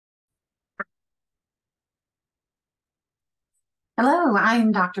Hello,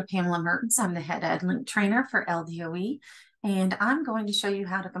 I'm Dr. Pamela Mertens. I'm the head EdLink trainer for LDOE, and I'm going to show you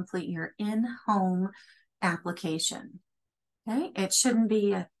how to complete your in-home application. Okay, it shouldn't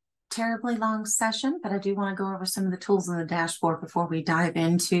be a terribly long session, but I do want to go over some of the tools in the dashboard before we dive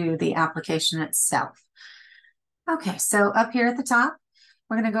into the application itself. Okay, so up here at the top,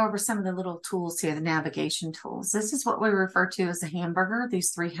 we're going to go over some of the little tools here, the navigation tools. This is what we refer to as a hamburger, these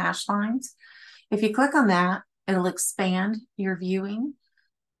three hash lines. If you click on that, it'll expand your viewing.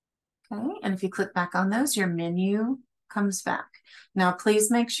 Okay, and if you click back on those, your menu comes back. Now, please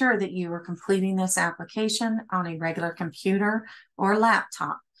make sure that you are completing this application on a regular computer or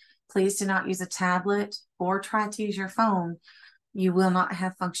laptop. Please do not use a tablet or try to use your phone. You will not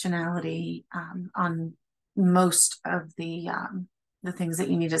have functionality on most of the things that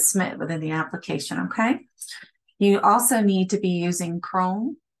you need to submit within the application, okay? You also need to be using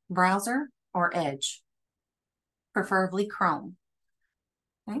Chrome browser or Edge, preferably Chrome.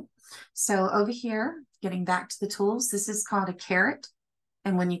 Okay, so over here, getting back to the tools, this is called a caret.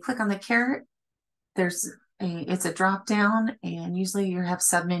 And when you click on the caret, it's a drop down, and usually you have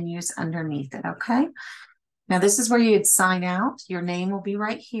submenus underneath it. Okay, now this is where you'd sign out. Your name will be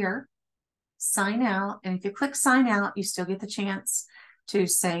right here. Sign out, and if you click sign out, you still get the chance to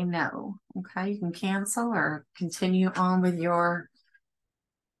say no. Okay, you can cancel or continue on with your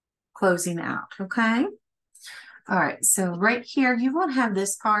closing out. Okay. All right, so right here, you won't have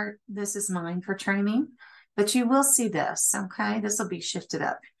this part. This is mine for training, but you will see this, okay? This will be shifted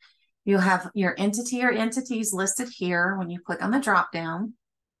up. You'll have your entity or entities listed here when you click on the drop down.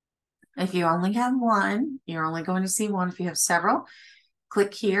 If you only have one, you're only going to see one. If you have several,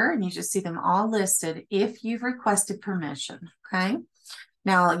 click here and you just see them all listed if you've requested permission, okay?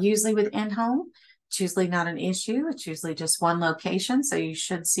 Now, usually with in-home, it's usually not an issue. It's usually just one location, so you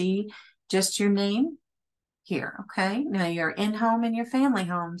should see just your name here, okay? Now your in-home and your family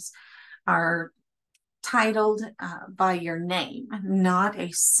homes are titled by your name, not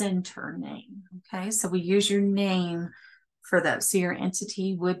a center name, okay? So we use your name for those. So your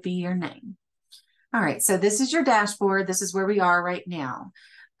entity would be your name. All right, so this is your dashboard. This is where we are right now,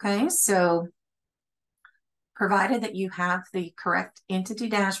 okay? So provided that you have the correct entity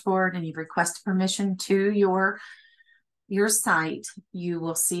dashboard and you've requested permission to your site, you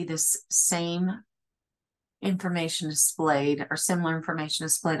will see this same information displayed or similar information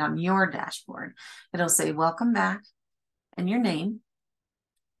displayed on your dashboard. It'll say welcome back and your name.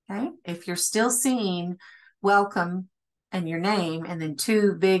 Okay, if you're still seeing welcome and your name and then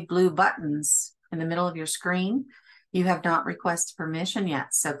two big blue buttons in the middle of your screen, you have not requested permission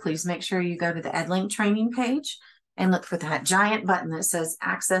yet. So please make sure you go to the EdLink training page and look for that giant button that says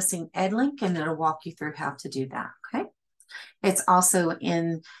accessing EdLink, and it'll walk you through how to do that. Okay, it's also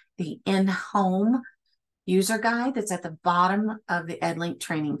in the in-home user guide that's at the bottom of the EdLink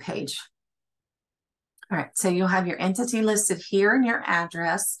training page. All right, so you'll have your entity listed here and your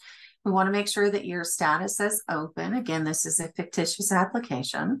address. We want to make sure that your status says open. Again, this is a fictitious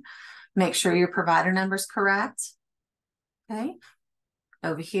application. Make sure your provider number is correct. Okay,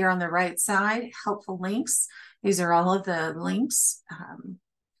 over here on the right side, helpful links. These are all of the links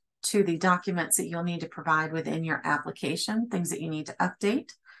to the documents that you'll need to provide within your application, things that you need to update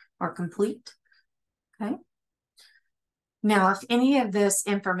or complete. Okay. Now, if any of this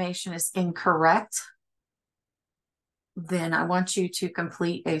information is incorrect, then I want you to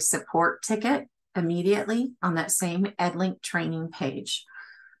complete a support ticket immediately on that same EdLink training page.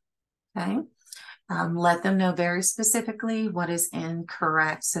 Okay. Let them know very specifically what is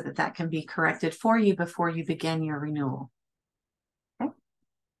incorrect so that that can be corrected for you before you begin your renewal. Okay.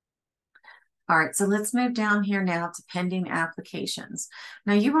 All right, so let's move down here now to pending applications.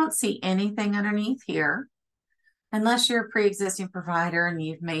 Now, you won't see anything underneath here unless you're a pre-existing provider and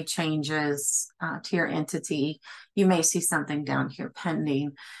you've made changes to your entity. You may see something down here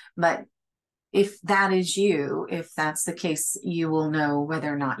pending, but if that is you, if that's the case, you will know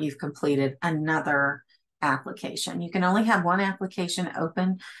whether or not you've completed another application. You can only have one application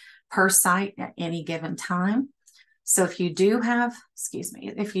open per site at any given time. So if you do have,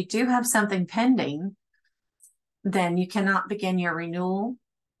 if you do have something pending, then you cannot begin your renewal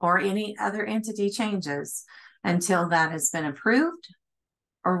or any other entity changes until that has been approved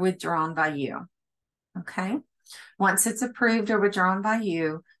or withdrawn by you. Okay. Once it's approved or withdrawn by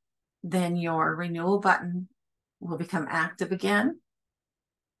you, then your renewal button will become active again,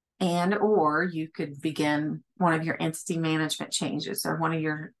 and or you could begin one of your entity management changes or one of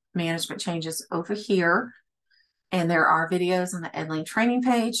your management changes over here. And there are videos on the EdLink training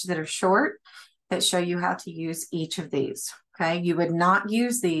page that are short that show you how to use each of these. Okay, you would not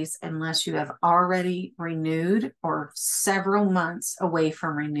use these unless you have already renewed or several months away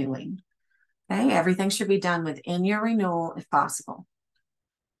from renewing. Okay, everything should be done within your renewal if possible.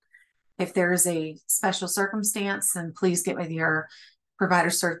 If there is a special circumstance, then please get with your provider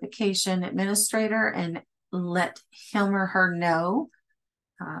certification administrator and let him or her know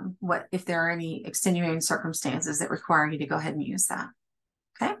what if there are any extenuating circumstances that require you to go ahead and use that.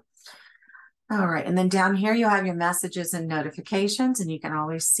 Okay. All right, and then down here you'll have your messages and notifications, and you can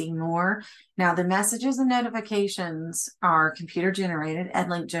always see more. Now, the messages and notifications are computer generated,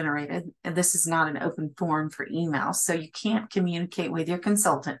 EdLink generated, and this is not an open forum for email, so you can't communicate with your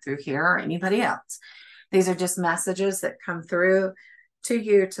consultant through here or anybody else. These are just messages that come through to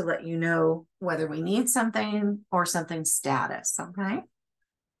you to let you know whether we need something or something's status, okay?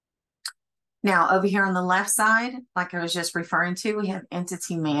 Now, over here on the left side, like I was just referring to, we have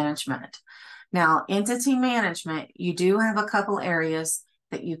entity management. Now, entity management, you do have a couple areas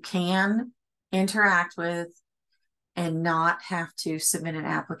that you can interact with and not have to submit an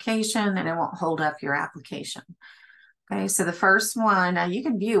application, and it won't hold up your application. Okay, so the first one, now you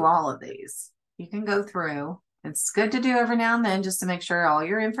can view all of these. You can go through. It's good to do every now and then just to make sure all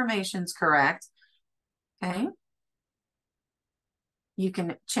your information's correct. Okay. You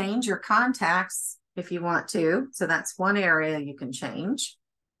can change your contacts if you want to. So that's one area you can change.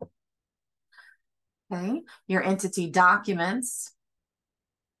 Okay, your entity documents,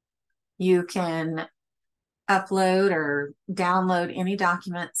 you can upload or download any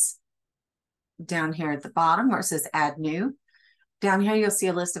documents down here at the bottom where it says add new. Down here, you'll see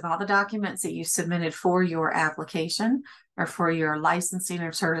a list of all the documents that you submitted for your application or for your licensing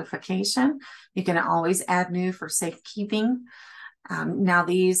or certification. You can always add new for safekeeping. Now,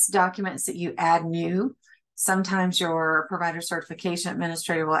 these documents that you add new, sometimes your provider certification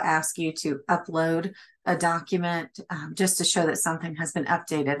administrator will ask you to upload a document just to show that something has been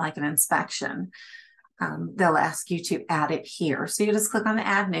updated, like an inspection. They'll ask you to add it here. So you just click on the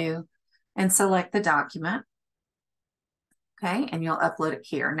add new and select the document. Okay, and you'll upload it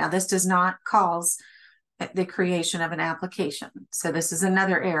here. Now, this does not cause the creation of an application. So this is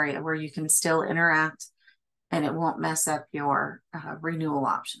another area where you can still interact and it won't mess up your renewal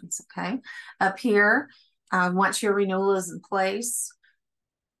options, okay? Up here, once your renewal is in place,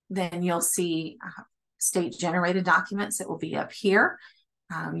 then you'll see state-generated documents that will be up here.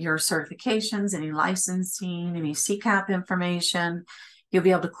 Your certifications, any licensing, any CCAP information. You'll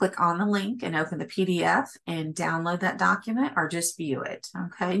be able to click on the link and open the PDF and download that document or just view it,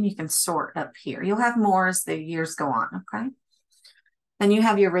 okay? And you can sort up here. You'll have more as the years go on, okay? Then you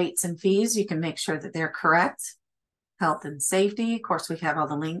have your rates and fees. You can make sure that they're correct. Health and safety. Of course, we have all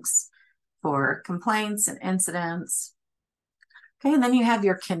the links for complaints and incidents. Okay, and then you have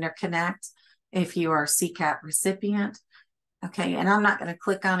your Kinder Connect if you are a CCAP recipient. Okay, and I'm not going to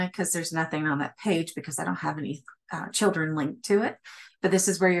click on it because there's nothing on that page because I don't have any children linked to it. But this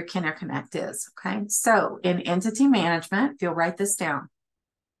is where your Kinder Connect is. Okay, so in entity management, if you'll write this down,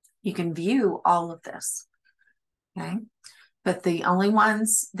 you can view all of this. Okay, but the only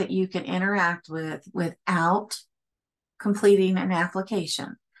ones that you can interact with without completing an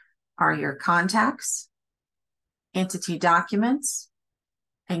application are your contacts, entity documents,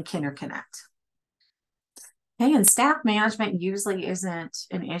 and Kinder Connect. Okay, and staff management usually isn't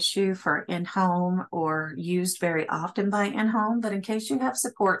an issue for in-home or used very often by in-home, but in case you have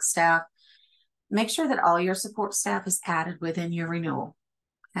support staff, make sure that all your support staff is added within your renewal.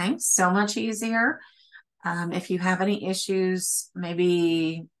 Okay, so much easier. If you have any issues,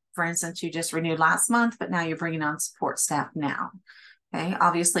 maybe, for instance, you just renewed last month, but now you're bringing on support staff now. Okay,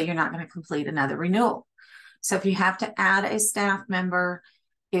 obviously you're not going to complete another renewal. So if you have to add a staff member,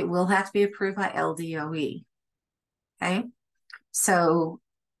 it will have to be approved by LDOE. Okay, so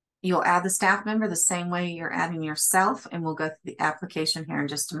you'll add the staff member the same way you're adding yourself, and we'll go through the application here in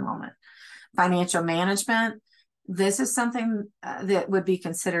just a moment. Financial management, this is something that would be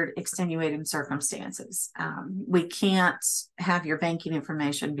considered extenuating circumstances. We can't have your banking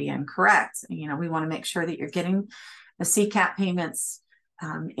information be incorrect. You know, we want to make sure that you're getting the CCAP payments,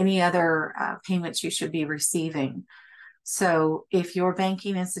 any other payments you should be receiving. So if your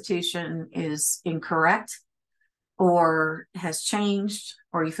banking institution is incorrect or has changed,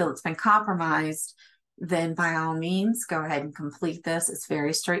 or you feel it's been compromised, then by all means, go ahead and complete this. It's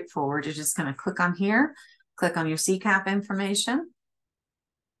very straightforward. You're just going to click on here, click on your CCAP information,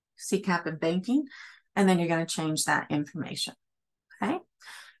 CCAP and banking, and then you're going to change that information, okay?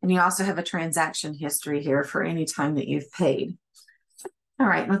 And you also have a transaction history here for any time that you've paid. All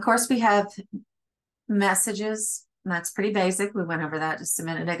right, and of course we have messages, and that's pretty basic. We went over that just a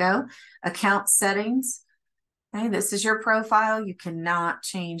minute ago. Account settings. Okay, this is your profile. You cannot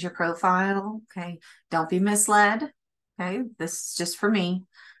change your profile. Okay, don't be misled. Okay, this is just for me.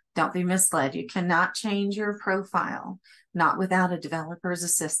 Don't be misled. You cannot change your profile, not without a developer's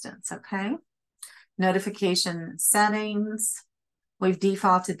assistance. Okay, notification settings. We've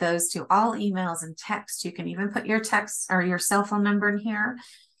defaulted those to all emails and text. You can even put your text or your cell phone number in here.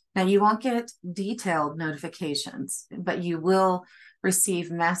 Now, you won't get detailed notifications, but you will receive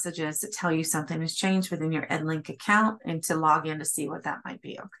messages that tell you something has changed within your EdLink account and to log in to see what that might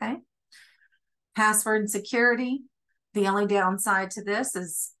be, okay? Password security. The only downside to this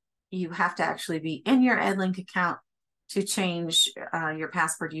is you have to actually be in your EdLink account to change your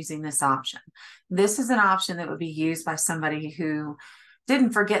password using this option. This is an option that would be used by somebody who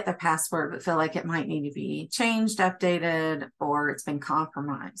didn't forget the password but feel like it might need to be changed, updated, or it's been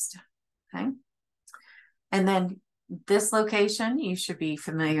compromised. Okay. And then this location, you should be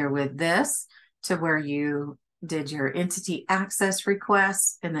familiar with this, to where you did your entity access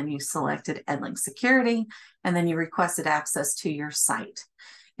request, and then you selected EdLink security, and then you requested access to your site.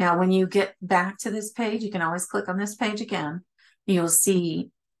 Now, when you get back to this page, you can always click on this page again. You'll see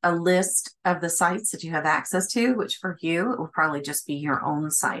a list of the sites that you have access to, which for you, it will probably just be your own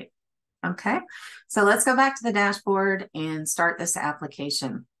site. Okay, so let's go back to the dashboard and start this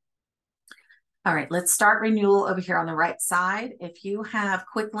application. All right, let's start renewal over here on the right side. If you have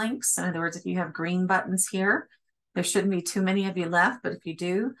quick links, in other words, if you have green buttons here, there shouldn't be too many of you left, but if you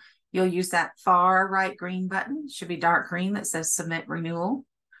do, you'll use that far right green button. It should be dark green that says submit renewal.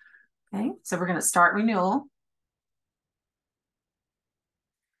 Okay, so we're going to start renewal.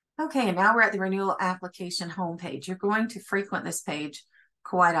 Okay, and now we're at the renewal application homepage. You're going to frequent this page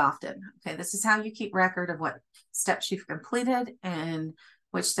quite often. Okay, this is how you keep record of what steps you've completed and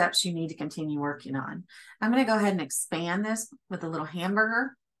which steps you need to continue working on. I'm going to go ahead and expand this with a little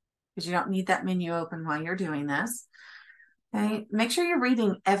hamburger because you don't need that menu open while you're doing this. Okay, make sure you're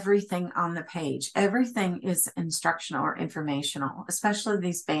reading everything on the page. Everything is instructional or informational, especially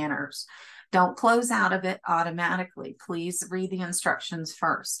these banners. Don't close out of it automatically. Please read the instructions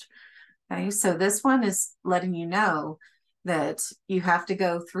first. Okay, so this one is letting you know that you have to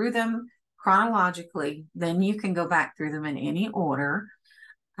go through them chronologically, then you can go back through them in any order.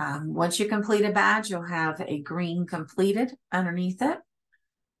 Once you complete a badge, you'll have a green completed underneath it.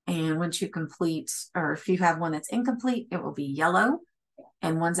 And once you complete, or if you have one that's incomplete, it will be yellow.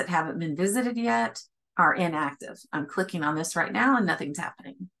 And ones that haven't been visited yet are inactive. I'm clicking on this right now and nothing's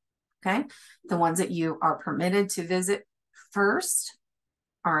happening. Okay. The ones that you are permitted to visit first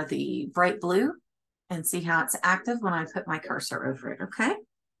are the bright blue, and see how it's active when I put my cursor over it. Okay.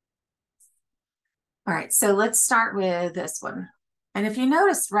 All right. So let's start with this one. And if you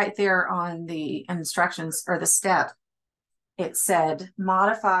notice right there on the instructions or the step, it said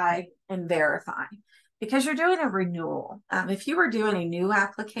modify and verify because you're doing a renewal. If you were doing a new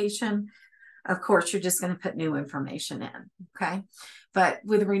application, of course, you're just going to put new information in. Okay. But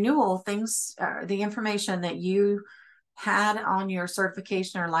with renewal, things, the information that you had on your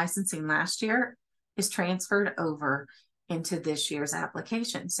certification or licensing last year is transferred over into this year's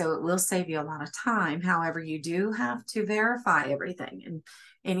application. So it will save you a lot of time. However, you do have to verify everything, and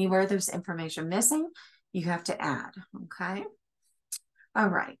anywhere there's information missing, you have to add. Okay. All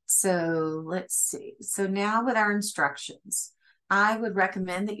right. So let's see. So now with our instructions, I would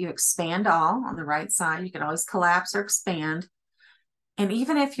recommend that you expand all on the right side. You can always collapse or expand. And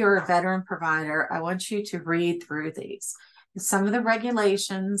even if you're a veteran provider, I want you to read through these. Some of the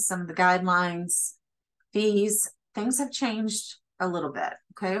regulations, some of the guidelines, fees, things have changed a little bit,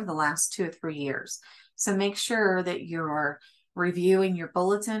 okay, over the last 2 or 3 years. So make sure that you're reviewing your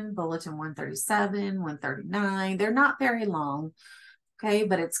bulletin 137, 139. They're not very long, okay,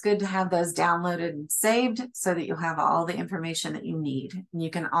 but it's good to have those downloaded and saved so that you'll have all the information that you need. And you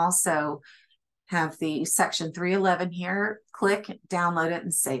can also have the section 311 here, click, download it,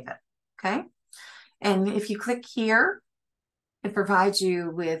 and save it, okay? And if you click here, it provides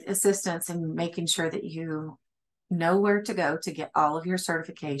you with assistance in making sure that you know where to go to get all of your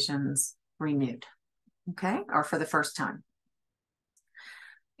certifications renewed, okay, or for the first time.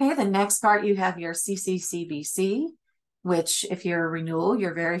 Okay, the next part, you have your CCCBC, which if you're a renewal,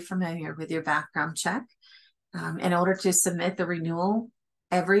 you're very familiar with your background check. In order to submit the renewal,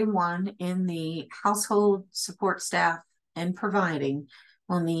 everyone in the household support staff and providing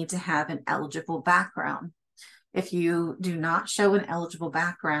will need to have an eligible background. If you do not show an eligible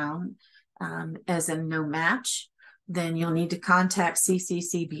background, as in no match, then you'll need to contact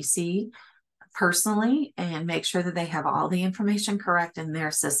CCCBC personally and make sure that they have all the information correct in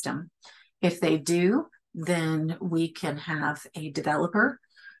their system. If they do, then we can have a developer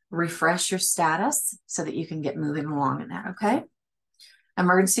refresh your status so that you can get moving along in that, okay?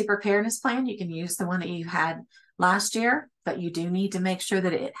 Emergency preparedness plan, you can use the one that you had last year, but you do need to make sure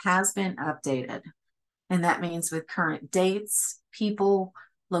that it has been updated. And that means with current dates, people,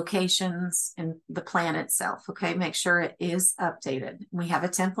 locations, and the plan itself, okay? Make sure it is updated. We have a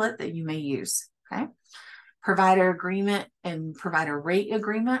template that you may use, okay? Provider agreement and provider rate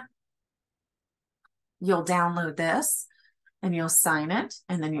agreement. You'll download this and you'll sign it,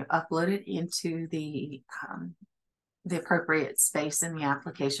 and then you upload it into the appropriate space in the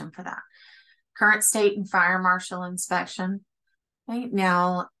application for that. Current state and fire marshal inspection. Okay.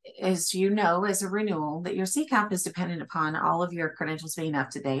 Now, as you know, as a renewal, that your CCAP is dependent upon all of your credentials being up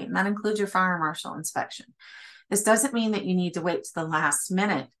to date, and that includes your fire marshal inspection. This doesn't mean that you need to wait to the last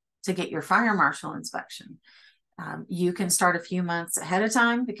minute to get your fire marshal inspection. You can start a few months ahead of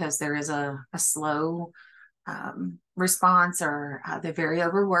time because there is a slow response, or they're very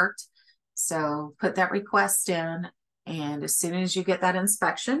overworked. So put that request in, and as soon as you get that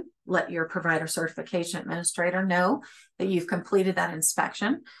inspection, let your provider certification administrator know that you've completed that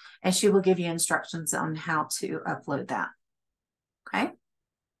inspection, and she will give you instructions on how to upload that. Okay.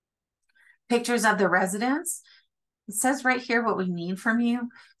 Pictures of the residents. It says right here what we need from you.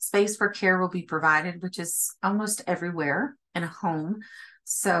 Space for care will be provided, which is almost everywhere in a home.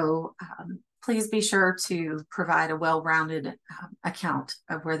 So please be sure to provide a well-rounded account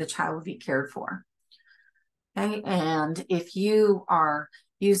of where the child will be cared for. Okay, and if you are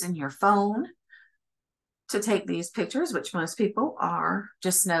using your phone to take these pictures, which most people are,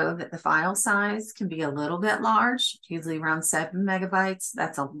 just know that the file size can be a little bit large, usually around 7 megabytes.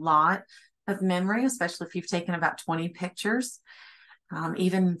 That's a lot of memory, especially if you've taken about 20 pictures,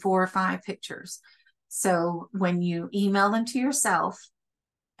 even 4 or 5 pictures. So when you email them to yourself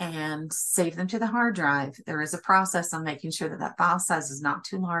and save them to the hard drive, there is a process on making sure that that file size is not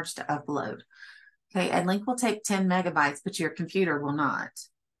too large to upload. Okay, EdLink will take 10 megabytes, but your computer will not.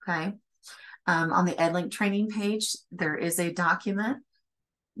 Okay. On the EdLink training page, there is a document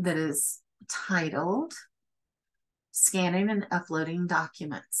that is titled Scanning and Uploading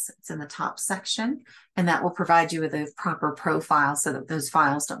Documents. It's in the top section, and that will provide you with a proper profile so that those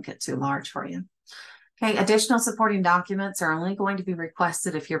files don't get too large for you. Okay, additional supporting documents are only going to be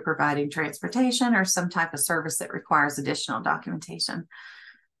requested if you're providing transportation or some type of service that requires additional documentation.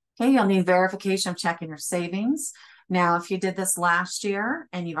 Okay, you'll need verification of checking your savings. Now, if you did this last year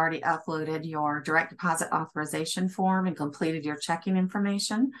and you've already uploaded your direct deposit authorization form and completed your checking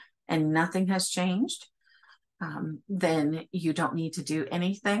information and nothing has changed, then you don't need to do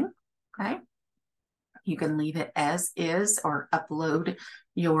anything, okay? You can leave it as is or upload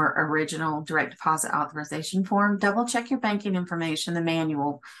your original direct deposit authorization form. Double check your banking information, the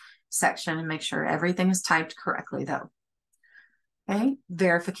manual section, and make sure everything is typed correctly though. Okay,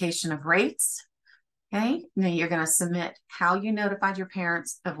 verification of rates. Okay, now you're going to submit how you notified your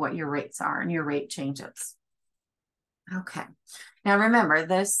parents of what your rates are and your rate changes. Okay, now remember,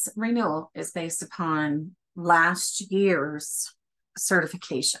 this renewal is based upon last year's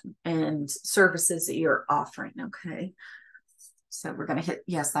certification and services that you're offering. Okay, so we're going to hit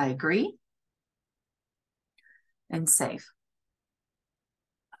yes, I agree, and save.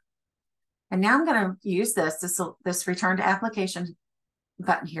 And now I'm going to use this return to application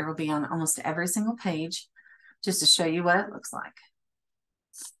button here will be on almost every single page just to show you what it looks like.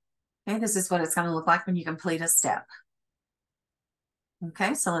 Okay, this is what it's going to look like when you complete a step.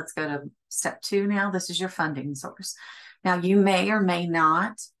 Okay, so let's go to step 2 now. This is your funding source. Now you may or may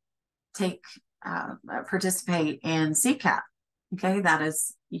not participate in CCAP. Okay, that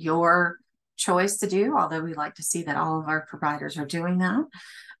is your choice to do, although we like to see that all of our providers are doing that.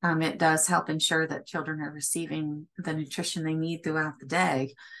 It does help ensure that children are receiving the nutrition they need throughout the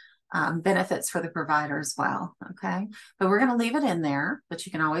day. Benefits for the provider as well, okay? But we're going to leave it in there, but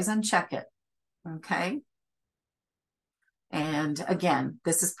you can always uncheck it, okay? And again,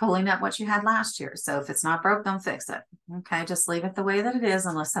 this is pulling up what you had last year. So if it's not broke, don't fix it, okay? Just leave it the way that it is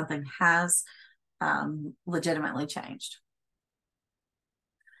unless something has legitimately changed.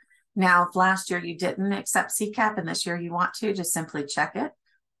 Now, if last year you didn't accept CCAP and this year you want to, just simply check it.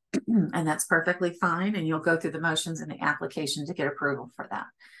 And that's perfectly fine. And you'll go through the motions in the application to get approval for that.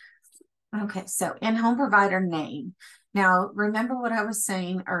 Okay, so in-home provider name. Now, remember what I was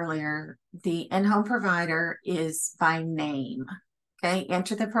saying earlier. The in-home provider is by name. Okay,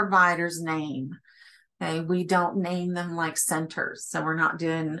 enter the provider's name. Okay, we don't name them like centers. So we're not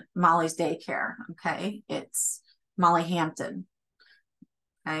doing Molly's Daycare. Okay, it's Molly Hampton.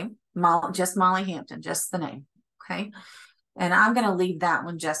 Okay, just Molly Hampton, just the name. Okay. And I'm going to leave that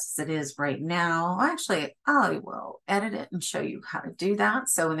one just as it is right now. Actually, I will edit it and show you how to do that.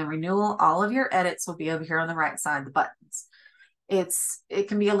 So in the renewal, all of your edits will be over here on the right side, the buttons. It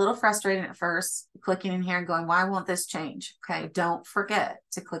can be a little frustrating at first, clicking in here and going, why won't this change? Okay, don't forget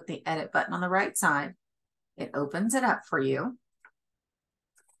to click the edit button on the right side. It opens it up for you.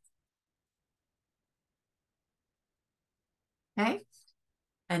 Okay,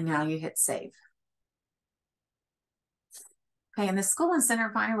 and now you hit save. Okay, and the school and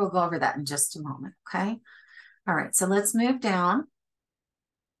center finder, we'll go over that in just a moment, okay? All right, so let's move down.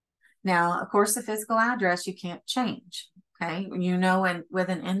 Now, of course, the physical address you can't change, okay? You know, with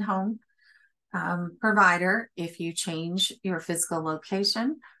an in-home provider, if you change your physical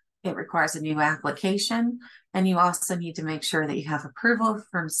location, it requires a new application, and you also need to make sure that you have approval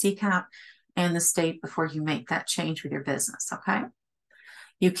from CCAP and the state before you make that change with your business, okay?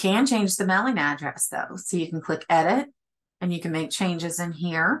 You can change the mailing address though, so you can click edit and you can make changes in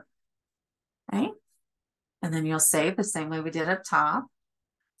here, okay? And then you'll save the same way we did up top.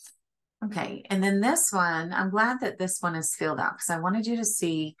 Okay, and then this one, I'm glad that this one is filled out because I wanted you to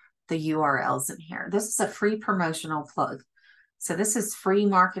see the URLs in here. This is a free promotional plug. So this is free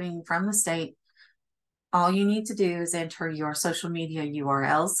marketing from the state. All you need to do is enter your social media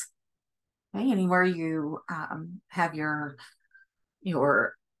URLs. Okay, anywhere you have your,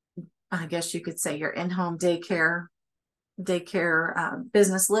 I guess you could say your in-home daycare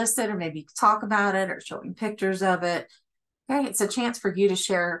business listed, or maybe talk about it or showing pictures of it. Okay, it's a chance for you to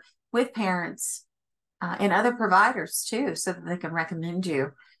share with parents and other providers too, so that they can recommend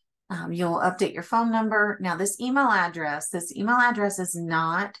you. You'll update your phone number. Now, this email address is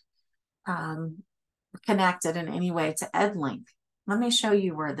not connected in any way to EdLink. Let me show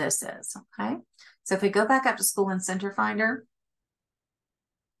you where this is, okay? So if we go back up to School and Center Finder,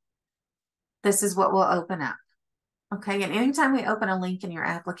 this is what will open up. Okay, and anytime we open a link in your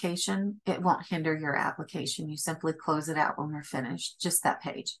application, it won't hinder your application. You simply close it out when we're finished, just that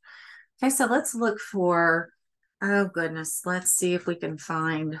page. Okay, so let's look for, oh goodness, let's see if we can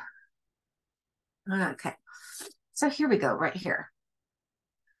find, okay. So here we go, right here.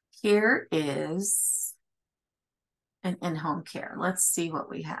 Here is an in-home care. Let's see what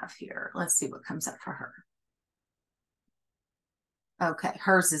we have here. Let's see what comes up for her. Okay,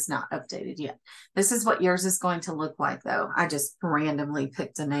 hers is not updated yet. This is what yours is going to look like though. I just randomly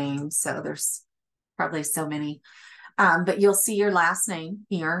picked a name, so there's probably so many. But you'll see your last name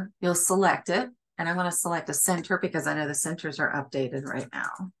here. You'll select it, and I'm going to select a center because I know the centers are updated right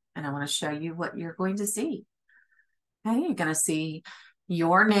now. And I want to show you what you're going to see. Okay, you're going to see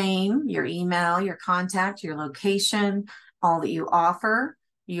your name, your email, your contact, your location, all that you offer,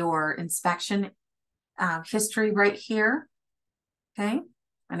 your inspection history right here. Okay,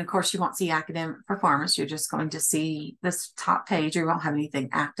 and of course you won't see academic performance. You're just going to see this top page. You won't have anything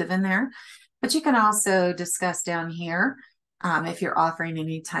active in there, but you can also discuss down here if you're offering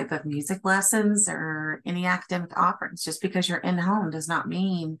any type of music lessons or any academic offerings. Just because you're in home does not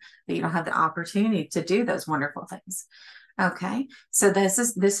mean that you don't have the opportunity to do those wonderful things. Okay, so this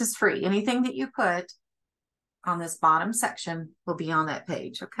is free. Anything that you put on this bottom section will be on that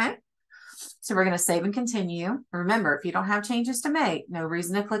page, okay? So we're going to save and continue. Remember, if you don't have changes to make, no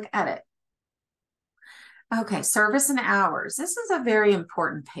reason to click edit. Okay, service and hours. This is a very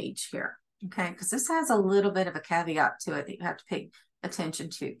important page here, okay? Because this has a little bit of a caveat to it that you have to pay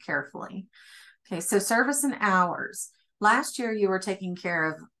attention to carefully. Okay, so service and hours. Last year, you were taking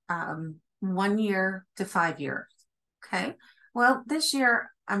care of 1 year to 5 years, okay? Well, this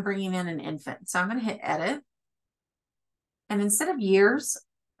year, I'm bringing in an infant. So I'm going to hit edit. And instead of years,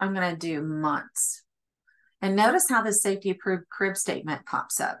 I'm going to do months. And notice how the safety approved crib statement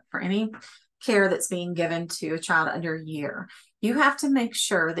pops up for any care that's being given to a child under a year. You have to make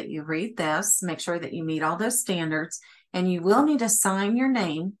sure that you read this, make sure that you meet all those standards, and you will need to sign your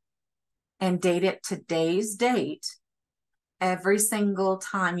name and date it today's date every single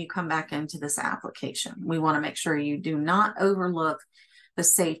time you come back into this application. We want to make sure you do not overlook the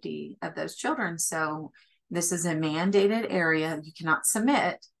safety of those children. So this is a mandated area. You cannot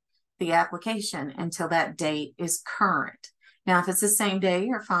submit the application until that date is current. Now, if it's the same day,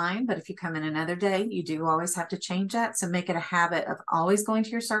 you're fine. But if you come in another day, you do always have to change that. So make it a habit of always going to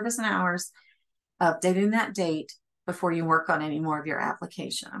your service and hours, updating that date before you work on any more of your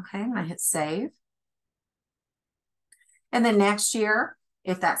application. Okay, I'm going to hit save. And then next year,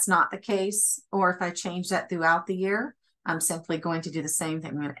 if that's not the case, or if I change that throughout the year, I'm simply going to do the same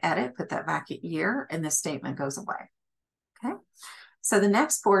thing. I'm going to edit, put that back at year, and this statement goes away. Okay. So the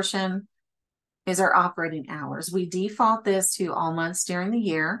next portion is our operating hours. We default this to all months during the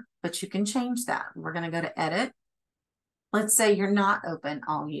year, but you can change that. We're going to go to edit. let's say you're not open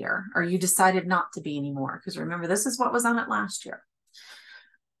all year, or you decided not to be anymore, because remember, this is what was on it last year.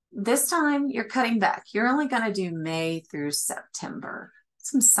 This time you're cutting back. You're only going to do May through September,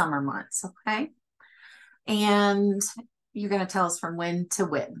 some summer months, okay? And you're going to tell us from when to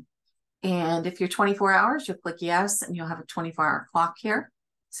when. And if you're 24 hours, you'll click yes, and you'll have a 24-hour clock here.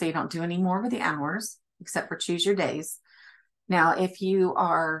 So you don't do any more with the hours, except for choose your days. Now, if you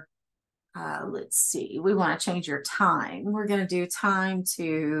are, let's see, we want to change your time. We're going to do time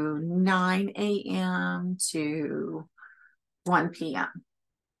to 9 a.m. to 1 p.m.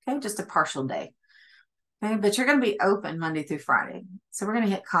 Okay, just a partial day. Okay, but you're going to be open Monday through Friday. So we're going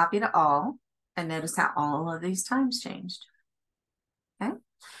to hit copy to all, and notice how all of these times changed. Okay,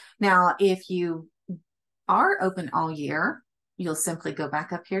 now if you are open all year, you'll simply go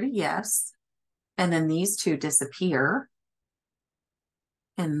back up here to yes, and then these two disappear,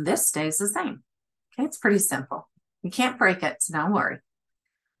 and this stays the same. Okay, it's pretty simple. You can't break it, so don't worry.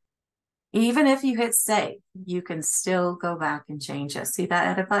 Even if you hit save, you can still go back and change it. See that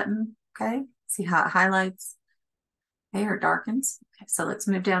edit button? Okay, see how it highlights? Okay, or darkens. Okay, so let's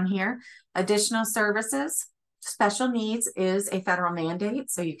move down here. Additional services. Special needs is a federal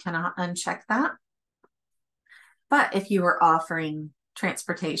mandate, so you cannot uncheck that. But if you were offering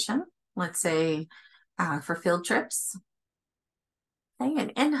transportation, let's say for field trips, okay,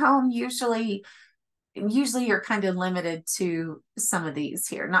 and in-home usually you're kind of limited to some of these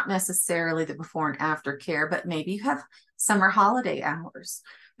here, not necessarily the before and after care, but maybe you have summer holiday hours.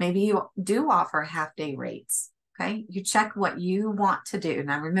 Maybe you do offer half-day rates. Okay, you check what you want to do.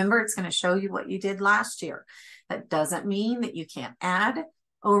 Now remember, it's going to show you what you did last year. That doesn't mean that you can't add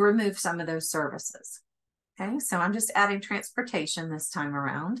or remove some of those services. Okay, so I'm just adding transportation this time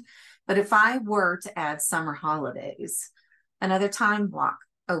around. But if I were to add summer holidays, another time block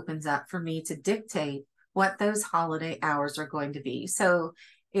opens up for me to dictate what those holiday hours are going to be. So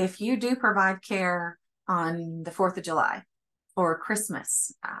if you do provide care on the 4th of July or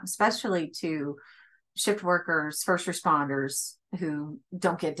Christmas, especially to shift workers, first responders who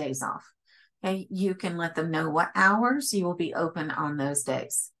don't get days off, okay, you can let them know what hours you will be open on those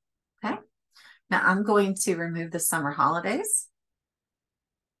days. Okay, now I'm going to remove the summer holidays,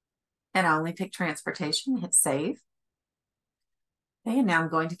 and I only pick transportation, hit save. Okay, and now I'm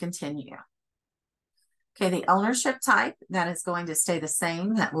going to continue. Okay, the ownership type, that is going to stay the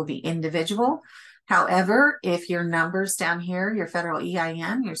same. That will be individual. However, if your numbers down here, your federal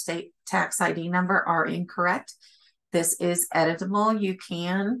EIN, your state tax ID number are incorrect, this is editable. You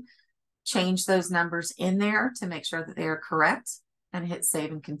can change those numbers in there to make sure that they are correct, and hit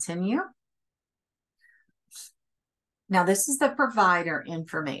save and continue. Now, this is the provider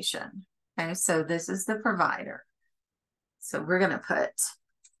information. Okay, so this is the provider. So we're going to put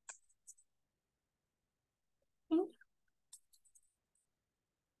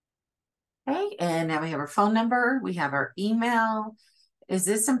okay, and now we have our phone number. We have our email. Is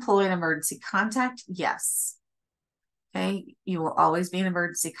this employee an emergency contact? Yes. Okay, you will always be an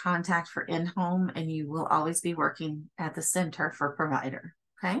emergency contact for in-home, and you will always be working at the center for provider.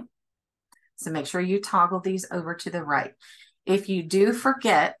 Okay, so make sure you toggle these over to the right. If you do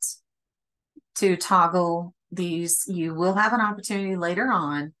forget to toggle these, you will have an opportunity later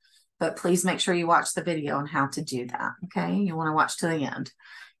on, but please make sure you watch the video on how to do that. Okay, you want to watch to the end.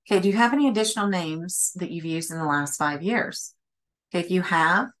 Okay, do you have any additional names that you've used in the last 5 years? Okay, if you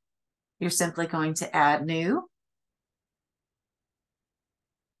have, you're simply going to add new,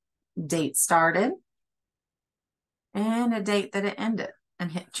 date started, and a date that it ended,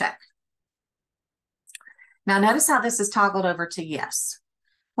 and hit check. Now notice how this is toggled over to yes.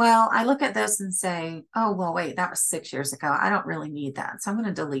 Well, I look at this and say, oh, well, wait, that was 6 years ago. I don't really need that. So I'm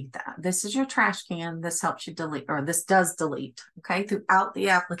going to delete that. This is your trash can. This helps you delete, or this does delete. Okay, throughout the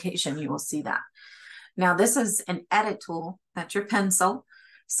application, you will see that. Now, this is an edit tool. That's your pencil.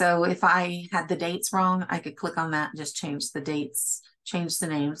 So if I had the dates wrong, I could click on that and just change the dates, change the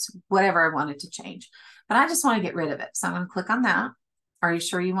names, whatever I wanted to change. But I just want to get rid of it. So I'm going to click on that. Are you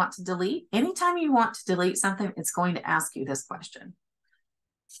sure you want to delete? Anytime you want to delete something, it's going to ask you this question.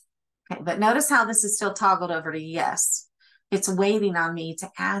 Okay, but notice how this is still toggled over to yes. It's waiting on me to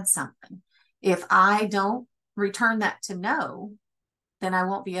add something. If I don't return that to no, then I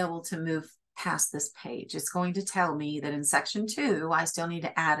won't be able to move past this page. It's going to tell me that in section 2, I still need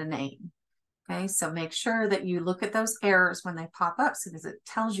to add a name. Okay, so make sure that you look at those errors when they pop up, because it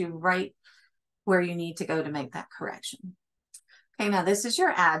tells you right where you need to go to make that correction. Okay, now this is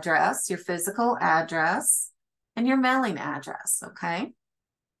your address, your physical address, and your mailing address, okay?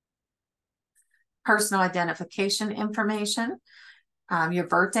 Personal identification information. Your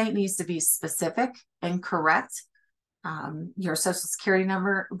birth date needs to be specific and correct. Your social security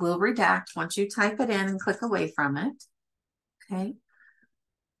number will redact once you type it in and click away from it. Okay.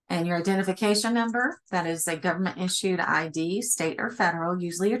 And your identification number, that is a government issued ID, state or federal,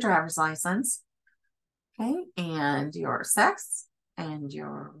 usually your driver's license. Okay. And your sex and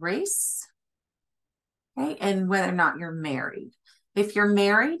your race. Okay. And whether or not you're married. If you're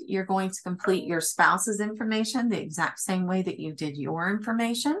married, you're going to complete your spouse's information the exact same way that you did your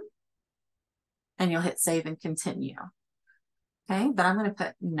information. And you'll hit save and continue. Okay, but I'm going to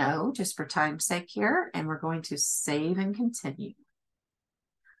put no just for time's sake here, and we're going to save and continue.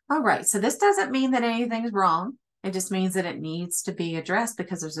 All right, so this doesn't mean that anything's wrong. It just means that it needs to be addressed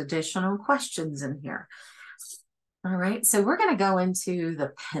because there's additional questions in here. All right, so we're going to go into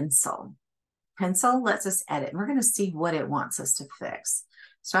the pencil. Pencil lets us edit, and we're going to see what it wants us to fix.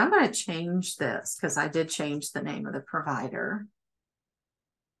 So I'm going to change this because I did change the name of the provider.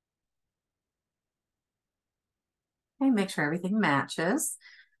 Okay, make sure everything matches.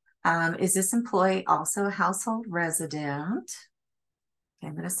 Is this employee also a household resident? Okay,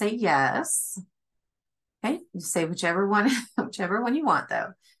 I'm going to say yes. Okay, you say whichever one you want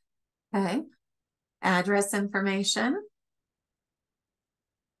though. Okay, address information.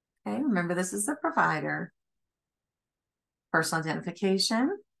 Okay, remember this is the provider. Personal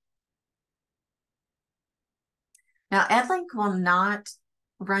identification. Now, EdLink will not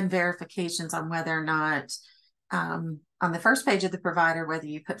run verifications on whether or not on the first page of the provider, whether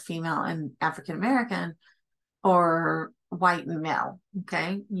you put female and African American or white and male.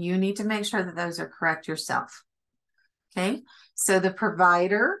 Okay, you need to make sure that those are correct yourself. Okay, so the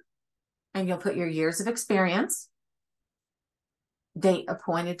provider, and you'll put your years of experience, date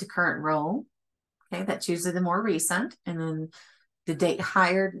appointed to current role. Okay, that's usually the more recent. And then the date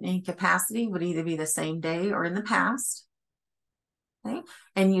hired in capacity would either be the same day or in the past. Okay,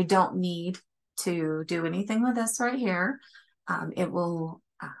 and you don't need to do anything with this right here. It will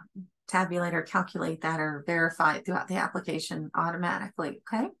tabulate or calculate that or verify it throughout the application automatically.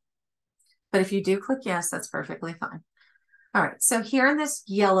 Okay, but if you do click yes, that's perfectly fine. All right, so here in this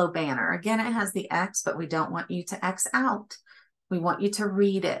yellow banner, again, it has the X, but we don't want you to X out. We want you to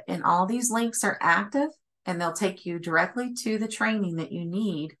read it, and all these links are active, and they'll take you directly to the training that you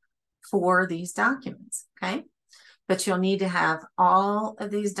need for these documents, okay? But you'll need to have all of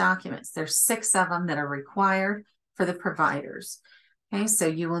these documents. There's 6 of them that are required for the providers, okay? So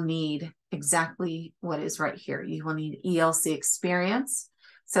you will need exactly what is right here. You will need ELC experience.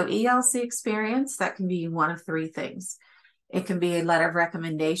 So ELC experience, that can be one of 3 things. It can be a letter of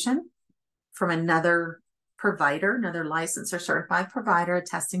recommendation from another provider, another licensed or certified provider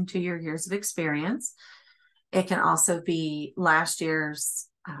attesting to your years of experience. It can also be last year's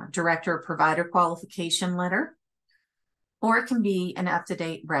director or provider qualification letter, or it can be an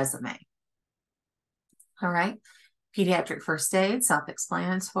up-to-date resume. All right. Pediatric first aid,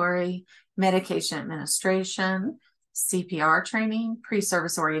 self-explanatory, medication administration, CPR training,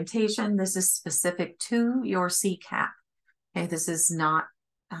 pre-service orientation. This is specific to your CCAP. Okay, this is not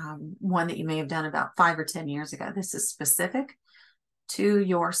one that you may have done about 5 or 10 years ago. This is specific to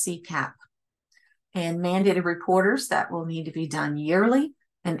your CCAP. And mandated reporters, that will need to be done yearly,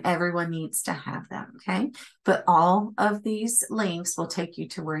 and everyone needs to have them, okay? But all of these links will take you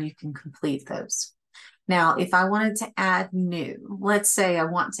to where you can complete those. Now, if I wanted to add new, let's say I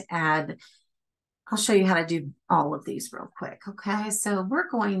want to add, I'll show you how to do all of these real quick, okay? So we're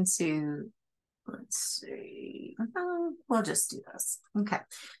going to, let's see, we'll just do this. Okay,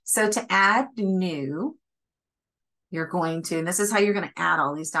 so to add new, you're going to, and this is how you're going to add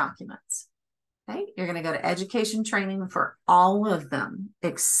all these documents. Okay, you're going to go to education training for all of them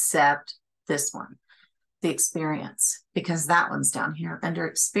except this one, the experience, because that one's down here under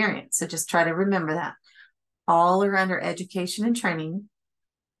experience. So just try to remember that. All are under education and training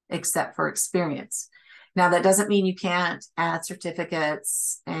except for experience. Now, that doesn't mean you can't add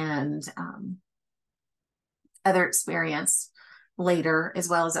certificates and other experience later, as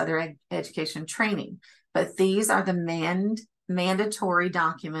well as other education training. But these are the mandatory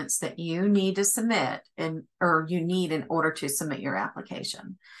documents that you need to submit or you need in order to submit your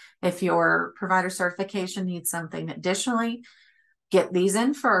application. If your provider certification needs something additionally, get these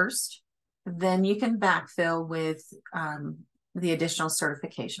in first, then you can backfill with the additional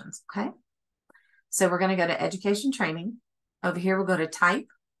certifications, okay? So we're going to go to education training. Over here, we'll go to type,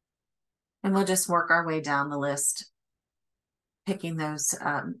 and we'll just work our way down the list, picking those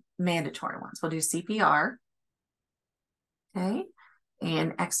mandatory ones. We'll do CPR, okay?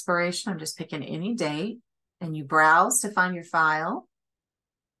 And expiration, I'm just picking any date, and you browse to find your file,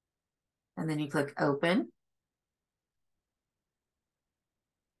 and then you click open.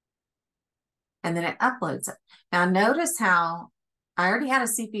 and then it uploads it. Now notice how I already had a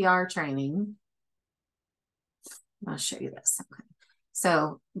CPR training. I'll show you this. Okay.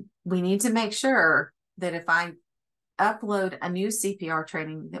 So we need to make sure that if I upload a new CPR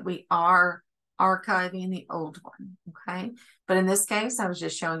training that we are archiving the old one, okay? But in this case, I was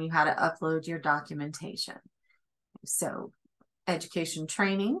just showing you how to upload your documentation. So education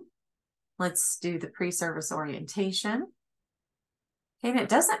training, let's do the pre-service orientation. Okay, and it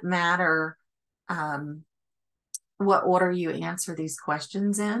doesn't matter what order you answer these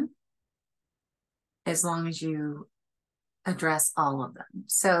questions in, as long as you address all of them.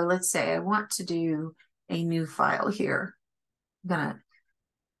 So let's say I want to do a new file here. I'm gonna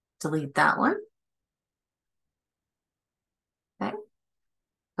delete that one. Okay,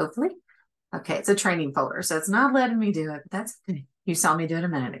 hopefully. Okay, it's a training folder, so it's not letting me do it, but that's okay. You saw me do it a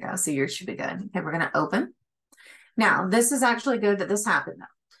minute ago, so yours should be good. Okay, we're gonna open. Now, this is actually good that this happened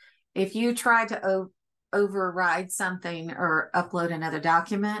though. If you try to override something or upload another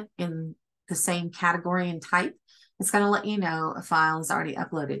document in the same category and type, it's going to let you know a file is already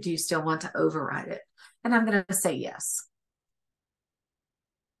uploaded. Do you still want to override it? And I'm going to say yes.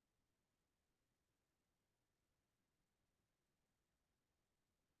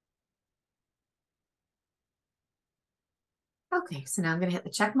 Okay, so now I'm going to hit the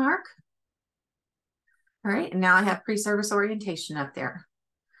check mark. All right, and now I have pre-service orientation up there.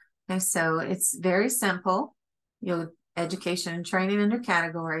 Okay, so it's very simple. You'll education and training under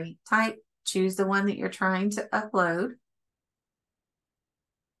category, type, choose the one that you're trying to upload.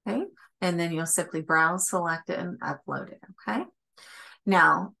 Okay, and then you'll simply browse, select it, and upload it. Okay,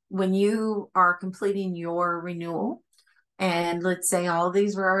 now when you are completing your renewal, and let's say all of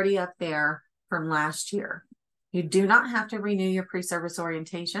these were already up there from last year, you do not have to renew your pre-service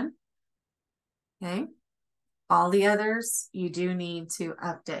orientation. Okay, all the others you do need to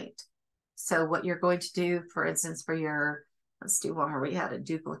update. So what you're going to do, for instance, for your, let's do one where we had a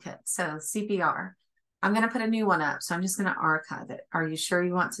duplicate. So CPR, I'm going to put a new one up. So I'm just going to archive it. Are you sure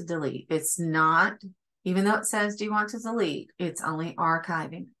you want to delete? It's not, even though it says, do you want to delete? It's only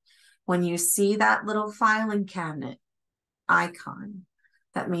archiving. When you see that little filing cabinet icon,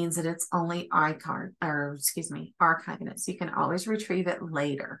 that means that it's only archiving it. So you can always retrieve it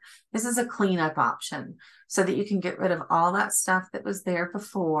later. This is a cleanup option so that you can get rid of all that stuff that was there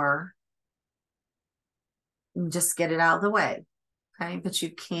before and just get it out of the way. Okay, but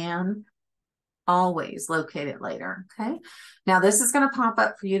you can always locate it later. Okay, now this is going to pop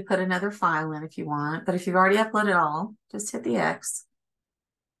up for you to put another file in if you want, but if you've already uploaded all, just hit the X.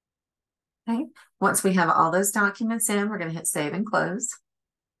 Okay, once we have all those documents in, we're going to hit save and close.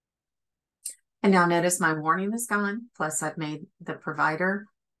 And now notice my warning is gone, plus I've made the provider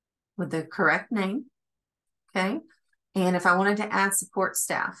with the correct name. Okay, and if I wanted to add support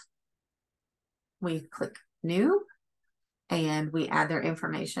staff, we click new and we add their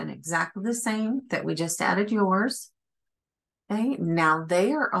information exactly the same that we just added yours. Okay, now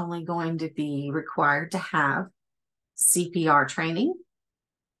they are only going to be required to have CPR training,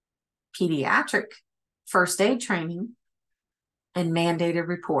 pediatric first aid training, and mandated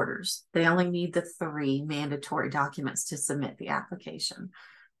reporters. They only need the 3 mandatory documents to submit the application.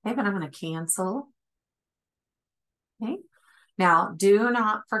 Okay, but I'm going to cancel. Okay, now do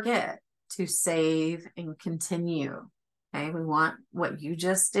not forget to save and continue. Okay, we want what you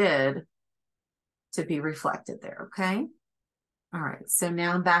just did to be reflected there. Okay, all right, so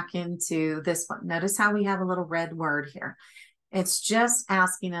now back into this one. Notice how we have a little red word here. It's just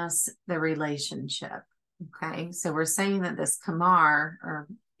asking us the relationship. Okay, so we're saying that this Kamar, or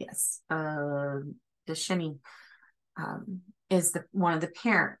yes, Deshini, is one of the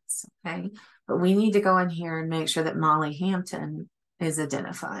parents. Okay, but we need to go in here and make sure that Molly Hampton is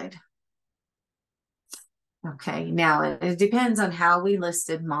identified. Okay, now it depends on how we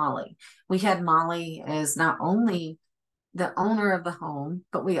listed Molly. We had Molly as not only the owner of the home,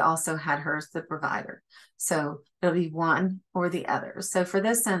 but we also had her as the provider. So it'll be one or the other. So for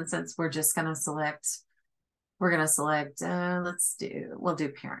this instance, we're just going to select, we'll do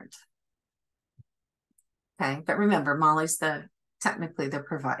parent. Okay, but remember, Molly's technically the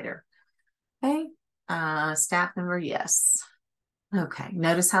provider. Okay, staff member, yes. Okay,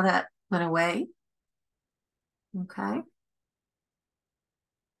 notice how that went away. Okay.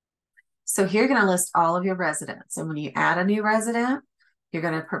 So here you're going to list all of your residents. And when you add a new resident, you're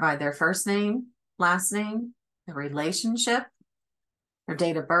going to provide their first name, last name, the relationship, their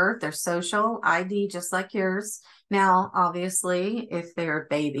date of birth, their social ID, just like yours. Now, obviously, if they're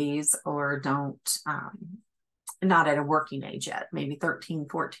babies or not at a working age yet, maybe 13,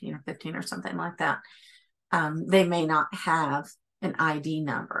 14, or 15 or something like that, they may not have an ID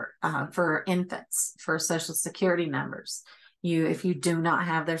number. for infants, for social security numbers. If you do not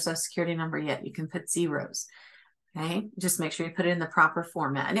have their social security number yet, you can put zeros. Okay, just make sure you put it in the proper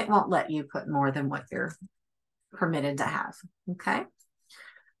format, and it won't let you put more than what you're permitted to have. Okay.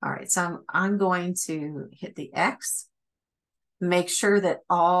 All right, so I'm going to hit the X. Make sure that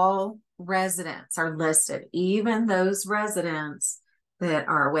all residents are listed, even those residents that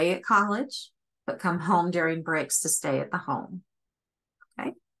are away at college, but come home during breaks to stay at the home.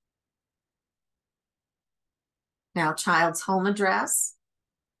 Okay. Now, child's home address.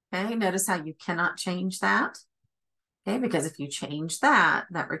 Okay, notice how you cannot change that. Okay, because if you change that,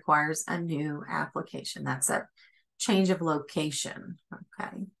 that requires a new application. That's a change of location.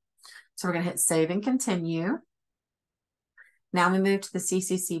 Okay, so we're going to hit save and continue. Now we move to the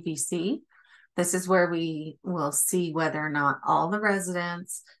CCCBC. This is where we will see whether or not all the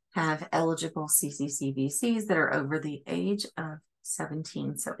residents have eligible CCCBCs that are over the age of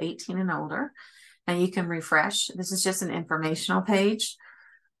 17, so 18 and older. And you can refresh. This is just an informational page,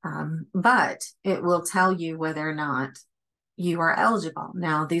 but it will tell you whether or not you are eligible.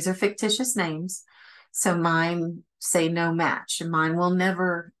 Now, these are fictitious names, so mine say no match. Mine will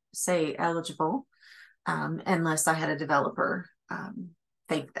never say eligible unless I had a developer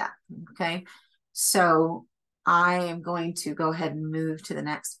fake that. Okay, so I am going to go ahead and move to the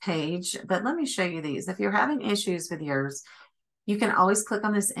next page, but let me show you these. If you're having issues with yours, you can always click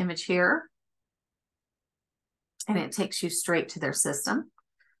on this image here, and it takes you straight to their system.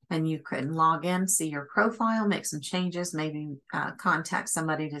 And you can log in, see your profile, make some changes, maybe contact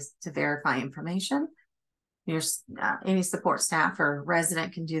somebody to verify information. Any support staff or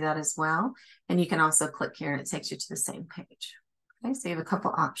resident can do that as well. And you can also click here and it takes you to the same page. Okay, so you have a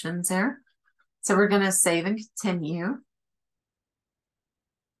couple options there. So we're going to save and continue.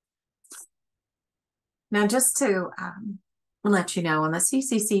 Now, just to let you know, on the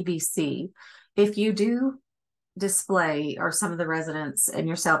CCCBC, if you do display, or some of the residents and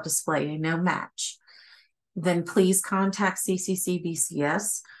yourself display a no match, then please contact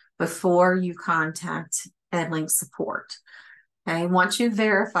CCCBCS before you contact EdLink support. Okay, once you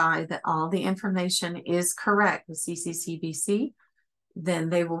verify that all the information is correct with CCCBC, then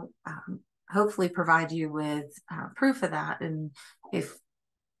they will hopefully provide you with proof of that. And if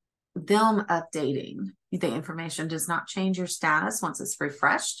them updating the information does not change your status once it's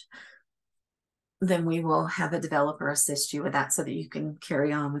refreshed, then we will have a developer assist you with that so that you can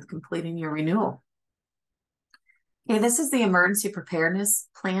carry on with completing your renewal. Okay, this is the emergency preparedness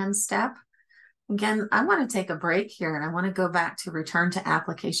plan step. Again, I want to take a break here and I want to go back to return to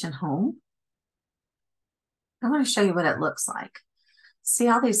application home. I want to show you what it looks like. See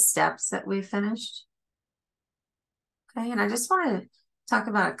all these steps that we finished? Okay, and I just want to talk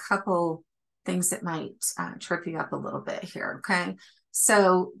about a couple things that might trip you up a little bit here, okay?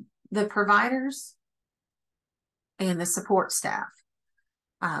 So the providers and the support staff,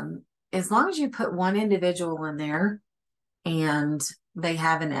 as long as you put one individual in there and they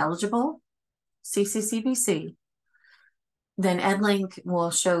have an eligible CCCBC, then EdLink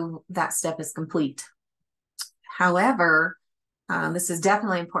will show that step is complete. However, this is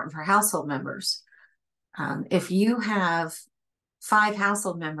definitely important for household members. If you have 5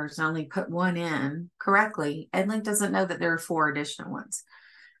 household members and only put one in correctly, EdLink doesn't know that there are 4 additional ones.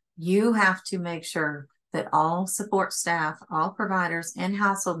 You have to make sure that all support staff, all providers, and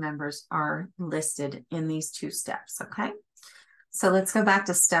household members are listed in these 2 steps, okay? So let's go back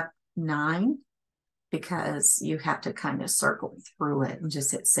to step 9, because you have to kind of circle through it and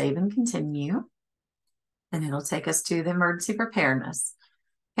just hit save and continue. And it'll take us to the emergency preparedness.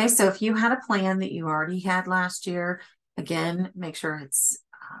 Okay, so if you had a plan that you already had last year, again, make sure it's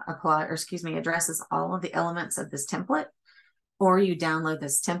addresses all of the elements of this template, or you download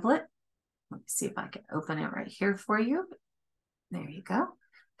this template. Let me see if I can open it right here for you. There you go.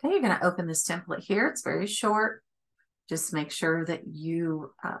 Okay, you're going to open this template here. It's very short. Just make sure that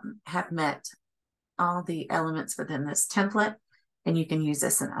you have met all the elements within this template, and you can use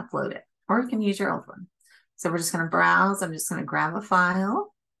this and upload it, or you can use your old one. So we're just going to browse. I'm just going to grab a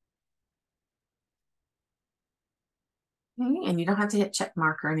file. Okay, and you don't have to hit check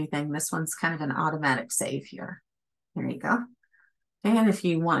mark or anything. This one's kind of an automatic save here. There you go. And if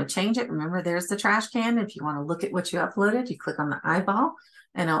you want to change it, remember there's the trash can. If you want to look at what you uploaded, you click on the eyeball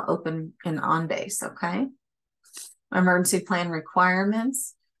and it'll open in OnBase, okay? Emergency plan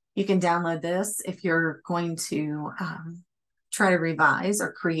requirements. You can download this if you're going to try to revise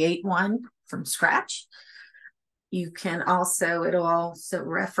or create one from scratch. You can also, it'll also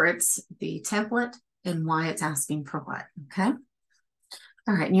reference the template and why it's asking for what, okay?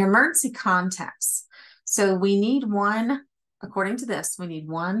 All right, and your emergency contacts. So we need one according to this, we need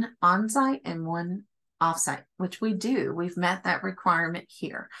one on-site and one off-site, which we do. We've met that requirement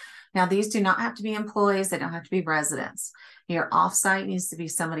here. Now, these do not have to be employees. They don't have to be residents. Your off-site needs to be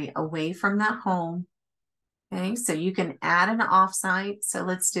somebody away from that home. Okay, so you can add an off-site. So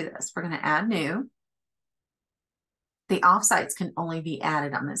let's do this. We're going to add new. The off-sites can only be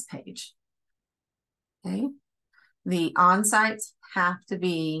added on this page. Okay, the on-sites have to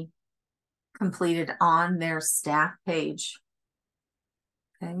be completed on their staff page.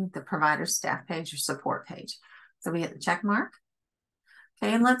 Okay, the provider staff page or support page. So we hit the check mark.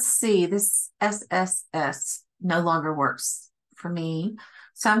 Okay, and let's see, this SSS no longer works for me.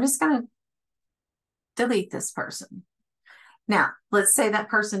 So I'm just going to delete this person. Now, let's say that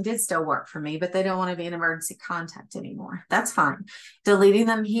person did still work for me, but they don't want to be an emergency contact anymore. That's fine. Deleting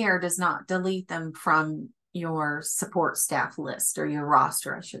them here does not delete them from your support staff list or your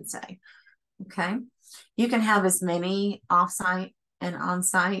roster, I should say. Okay, you can have as many offsite and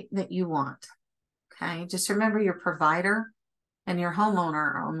on-site that you want. Okay, just remember your provider and your homeowner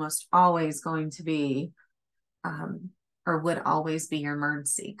are almost always going to be or would always be your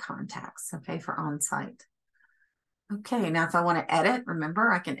emergency contacts, okay, for on-site. Okay, now if I want to edit,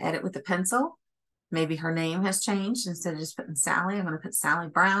 remember I can edit with a pencil. Maybe her name has changed. Instead of just putting Sally, I'm going to put Sally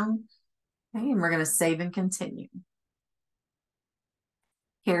Brown. Okay, and we're going to save and continue.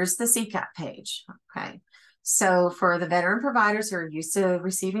 Here's the CCAP page. Okay, so for the veteran providers who are used to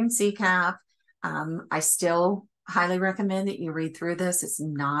receiving CCAP, I still highly recommend that you read through this. It's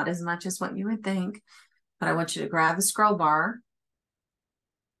not as much as what you would think, but I want you to grab the scroll bar.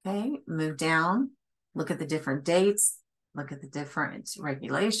 Okay, move down, look at the different dates, look at the different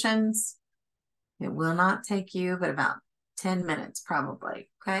regulations. It will not take you but about 10 minutes probably,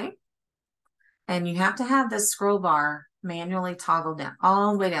 okay? And you have to have this scroll bar manually toggled down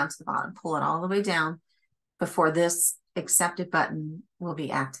all the way down to the bottom. Pull it all the way down before this accepted button will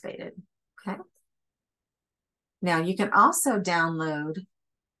be activated, okay? Now you can also download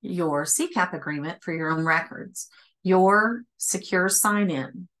your CCAP agreement for your own records. Your secure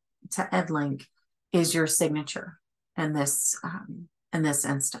sign-in to EdLink is your signature in this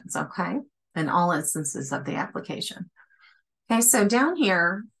instance, okay? In all instances of the application. Okay, so down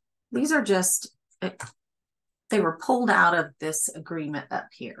here, these are just, they were pulled out of this agreement up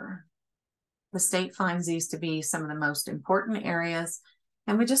here. The state finds these to be some of the most important areas,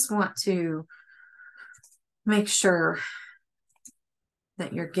 and we just want to make sure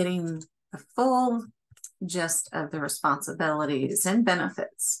that you're getting the full gist of the responsibilities and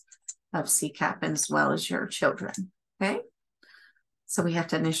benefits of CCAP as well as your children, okay? So we have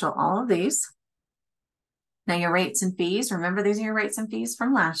to initial all of these. Now your rates and fees, remember these are your rates and fees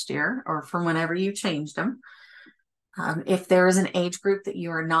from last year or from whenever you changed them. If there is an age group that you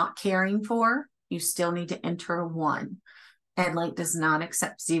are not caring for, you still need to enter a 1. EdLink does not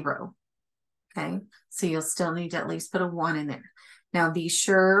accept 0, okay? So you'll still need to at least put a 1 in there. Now be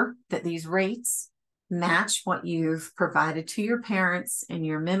sure that these rates match what you've provided to your parents in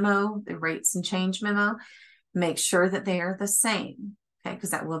your memo, the rates and change memo. Make sure that they are the same, okay,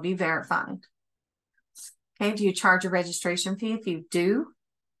 because that will be verified. Okay, do you charge a registration fee? If you do,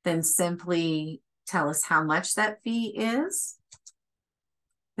 then simply tell us how much that fee is.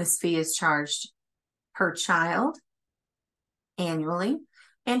 This fee is charged per child annually.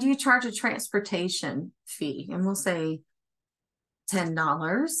 And do you charge a transportation fee? And we'll say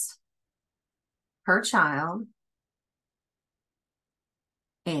 $10 per child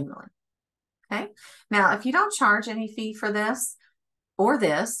annually. Okay. Now, if you don't charge any fee for this or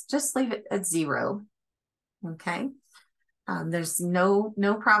this, just leave it at 0. Okay. There's no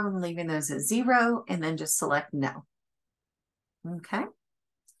problem leaving those at 0 and then just select no. Okay.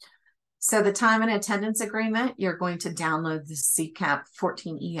 So the time and attendance agreement, you're going to download the CCAP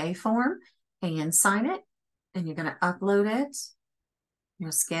 14EA form and sign it, and you're going to upload it.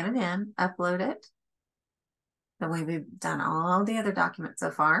 You'll scan it in, upload it, the way we've done all the other documents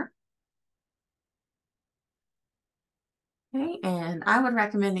so far. Okay, and I would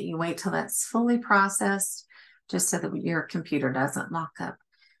recommend that you wait till that's fully processed, just so that your computer doesn't lock up.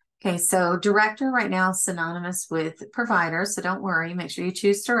 Okay, so director right now is synonymous with provider, so don't worry, make sure you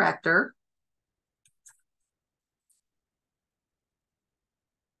choose director.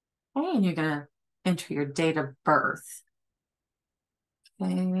 Okay, and you're gonna enter your date of birth.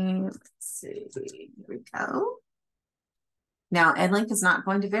 Okay, let's see, here we go. Now, EdLink is not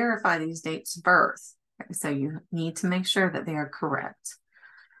going to verify these dates of birth, okay, so you need to make sure that they are correct.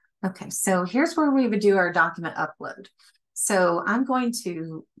 Okay, so here's where we would do our document upload. So I'm going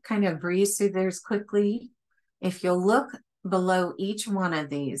to kind of breeze through theirs quickly. If you'll look below each one of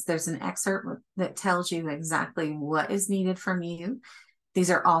these, there's an excerpt that tells you exactly what is needed from you.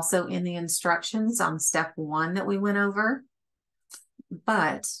 These are also in the instructions on step 1 that we went over.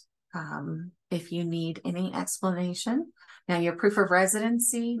 But if you need any explanation, now your proof of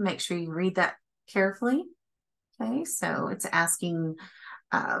residency, make sure you read that carefully. Okay, so it's asking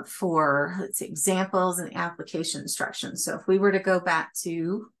for, let's see, examples and application instructions. So if we were to go back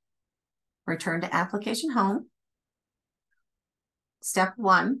to return to application home, step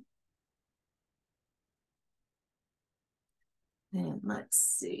 1, and let's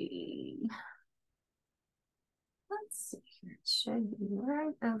see here, it should be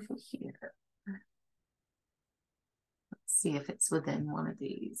right over here. Let's see if it's within one of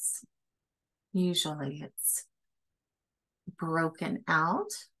these. Usually it's broken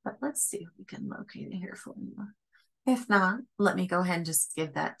out, but let's see if we can locate it here for you. If not, let me go ahead and just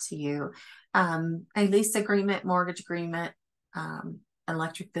give that to you. A lease agreement, mortgage agreement,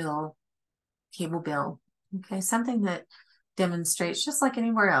 electric bill, cable bill. Okay, something that demonstrates, just like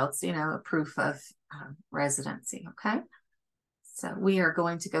anywhere else, you know, a proof of residency. Okay, so we are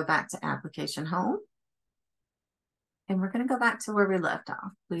going to go back to application home, and we're going to go back to where we left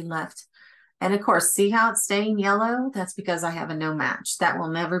off. We left, and of course, see how it's staying yellow? That's because I have a no match. That will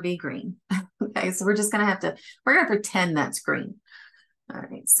never be green. Okay, so we're just going to we're going to pretend that's green. All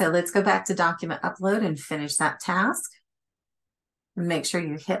right, so let's go back to document upload and finish that task. Make sure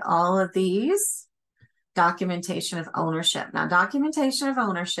you hit all of these. Documentation of ownership. Now, documentation of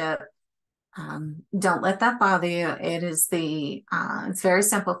ownership, don't let that bother you. It is it's very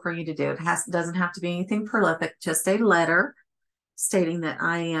simple for you to do. It doesn't have to be anything prolific, just a letter stating that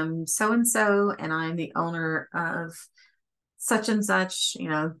I am so-and-so and I'm the owner of such and such, you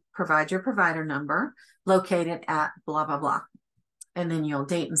know, provide your provider number, located at blah, blah, blah. And then you'll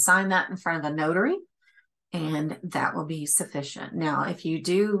date and sign that in front of a notary, and that will be sufficient. Now, if you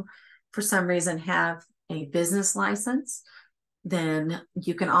do, for some reason, have a business license, then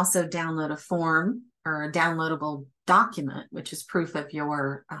you can also download a form or a downloadable document, which is proof of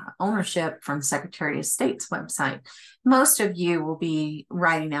your ownership from Secretary of State's website. Most of you will be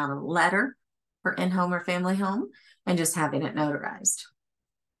writing out a letter for in-home or family home and just having it notarized.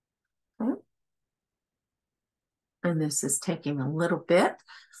 Okay. And this is taking a little bit.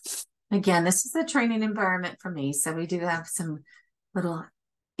 Again, this is the training environment for me, so we do have some little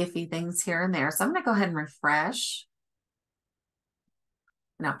iffy things here and there. So I'm going to go ahead and refresh.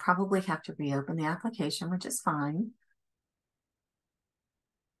 And I'll probably have to reopen the application, which is fine.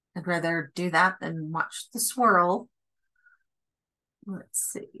 I'd rather do that than watch the swirl.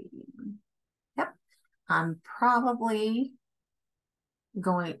 Let's see. Yep. I'm probably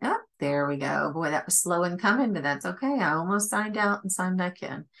going up. There we go. Boy, that was slow in coming, but that's okay. I almost signed out and signed back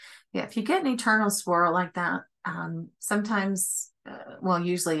in. Yeah, if you get an eternal swirl like that, sometimes, well,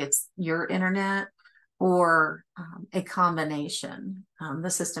 usually it's your internet or a combination. The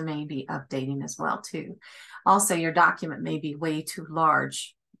system may be updating as well too. Also, your document may be way too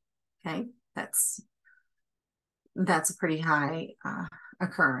large. Okay, that's a pretty high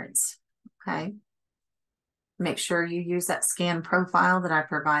occurrence. Okay, make sure you use that scan profile that I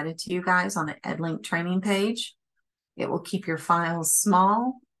provided to you guys on the EdLink training page. It will keep your files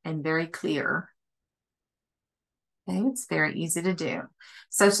small and very clear. Okay, it's very easy to do.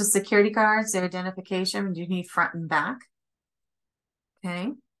 Social security cards, their identification, you need front and back.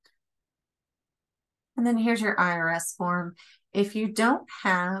 Okay. And then here's your IRS form. If you don't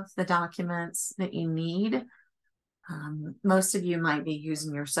have the documents that you need, most of you might be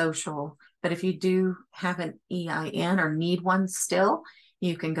using your social, but if you do have an EIN or need one still,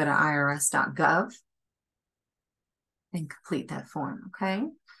 you can go to irs.gov and complete that form, okay?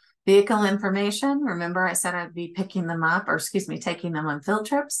 Vehicle information, remember I said I'd be picking them up, or excuse me, taking them on field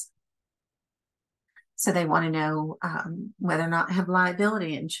trips. So they want to know whether or not I have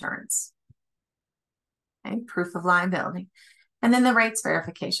liability insurance. Okay, proof of liability. And then the rates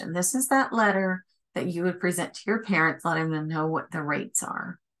verification. This is that letter that you would present to your parents, letting them know what the rates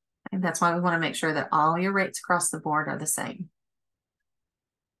are. And that's why we want to make sure that all your rates across the board are the same.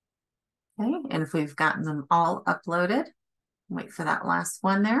 Okay, and if we've gotten them all uploaded, wait for that last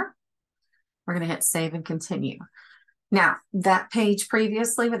one there. We're going to hit save and continue. Now, that page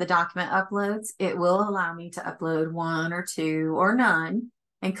previously with the document uploads, it will allow me to upload 1 or 2 or none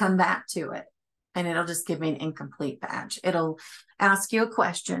and come back to it. And it'll just give me an incomplete badge. It'll ask you a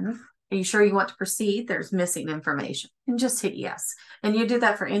question. Are you sure you want to proceed? There's missing information. And just hit yes. And you do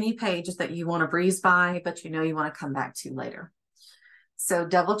that for any page that you want to breeze by, but you know you want to come back to later. So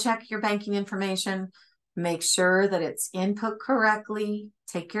double check your banking information. Make sure that it's input correctly.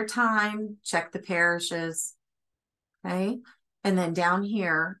 Take your time. Check the parishes. okay? And then down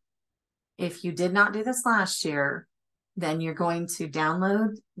here, if you did not do this last year, then you're going to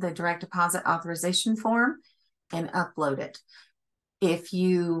download the direct deposit authorization form and upload it. If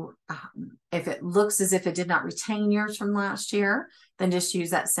it looks as if it did not retain yours from last year, then just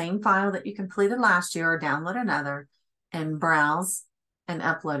use that same file that you completed last year or download another and browse and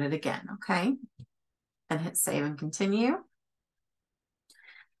upload it again, okay? And hit save and continue.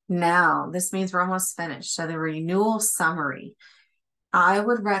 Now, this means we're almost finished. So the renewal summary. I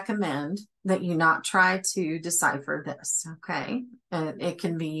would recommend that you not try to decipher this, okay? It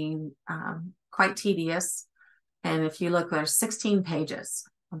can be quite tedious. And if you look, there's 16 pages,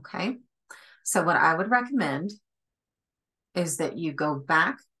 okay? So what I would recommend is that you go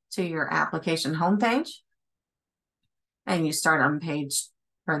back to your application homepage and you start on page,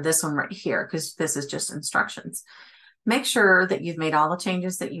 or this one right here, because this is just instructions. Make sure that you've made all the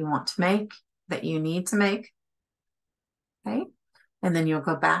changes that you want to make, that you need to make, okay? And then you'll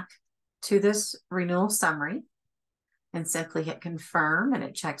go back to this renewal summary and simply hit confirm, and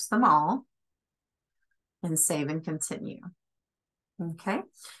it checks them all, and save and continue. Okay.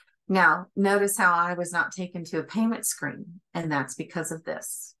 Now, notice how I was not taken to a payment screen, and that's because of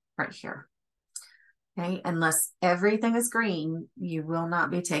this right here. Okay. Unless everything is green, you will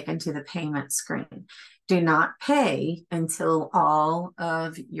not be taken to the payment screen. Do not pay until all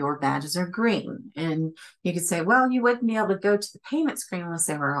of your badges are green. And you could say, well, you wouldn't be able to go to the payment screen unless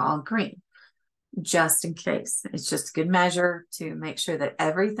they were all green, just in case. It's just a good measure to make sure that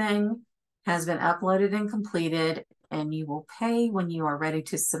everything has been uploaded and completed, and you will pay when you are ready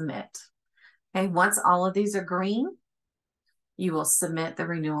to submit. Okay, once all of these are green, you will submit the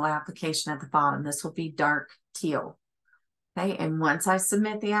renewal application at the bottom. This will be dark teal. Okay, and once I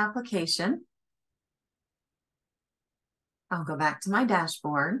submit the application, I'll go back to my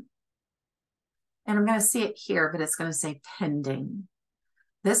dashboard, and I'm going to see it here, but it's going to say pending.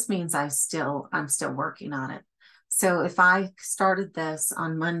 This means I'm still working on it. So if I started this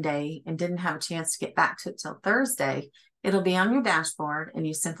on Monday and didn't have a chance to get back to it till Thursday, it'll be on your dashboard, and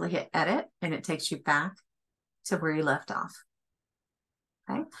you simply hit edit, and it takes you back to where you left off.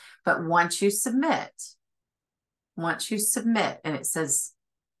 Okay. But once you submit and it says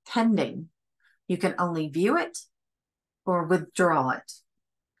pending, you can only view it or withdraw it.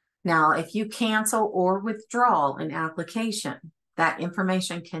 Now, if you cancel or withdraw an application, that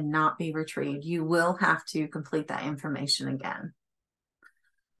information cannot be retrieved. You will have to complete that information again.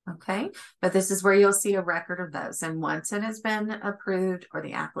 Okay, but this is where you'll see a record of those. And once it has been approved or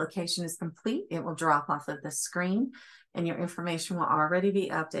the application is complete, it will drop off of the screen, and your information will already be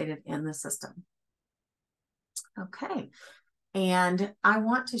updated in the system. Okay, and I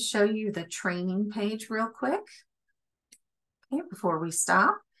want to show you the training page real quick, okay, before we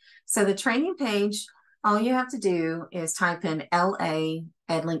stop. So the training page, all you have to do is type in LA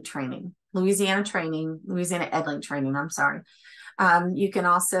EdLink training, Louisiana EdLink training, I'm sorry. You can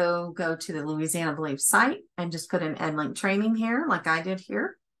also go to the Louisiana Believe site and just put in EdLink training here, like I did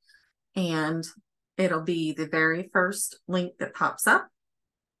here. And it'll be the very first link that pops up.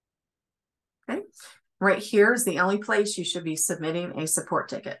 Okay. Right here is the only place you should be submitting a support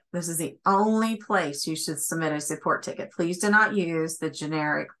ticket. This is the only place you should submit a support ticket. Please do not use the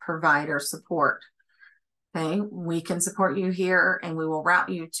generic provider support. Okay, we can support you here, and we will route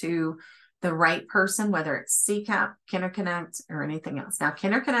you to the right person, whether it's CCAP, KinderConnect, or anything else. Now,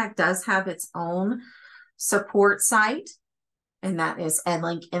 KinderConnect does have its own support site, and that is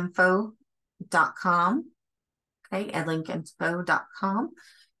edlinkinfo.com. Okay, edlinkinfo.com,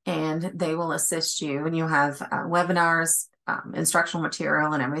 and they will assist you, and you'll have webinars, instructional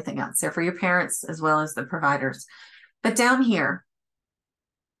material, and everything else there for your parents as well as the providers. But down here,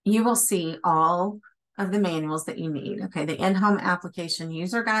 you will see all of the manuals that you need. Okay, the in-home application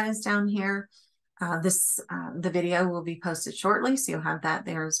user guide is down here. The video will be posted shortly, so you'll have that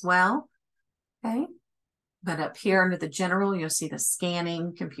there as well. Okay, but up here under the general, you'll see the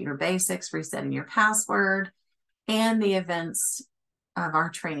scanning, computer basics, resetting your password, and the events of our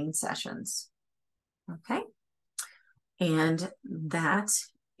training sessions. Okay, and that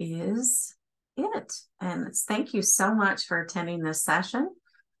is it. And thank you so much for attending this session.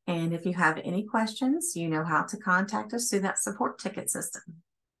 And if you have any questions, you know how to contact us through that support ticket system.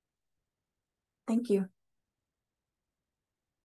 Thank you.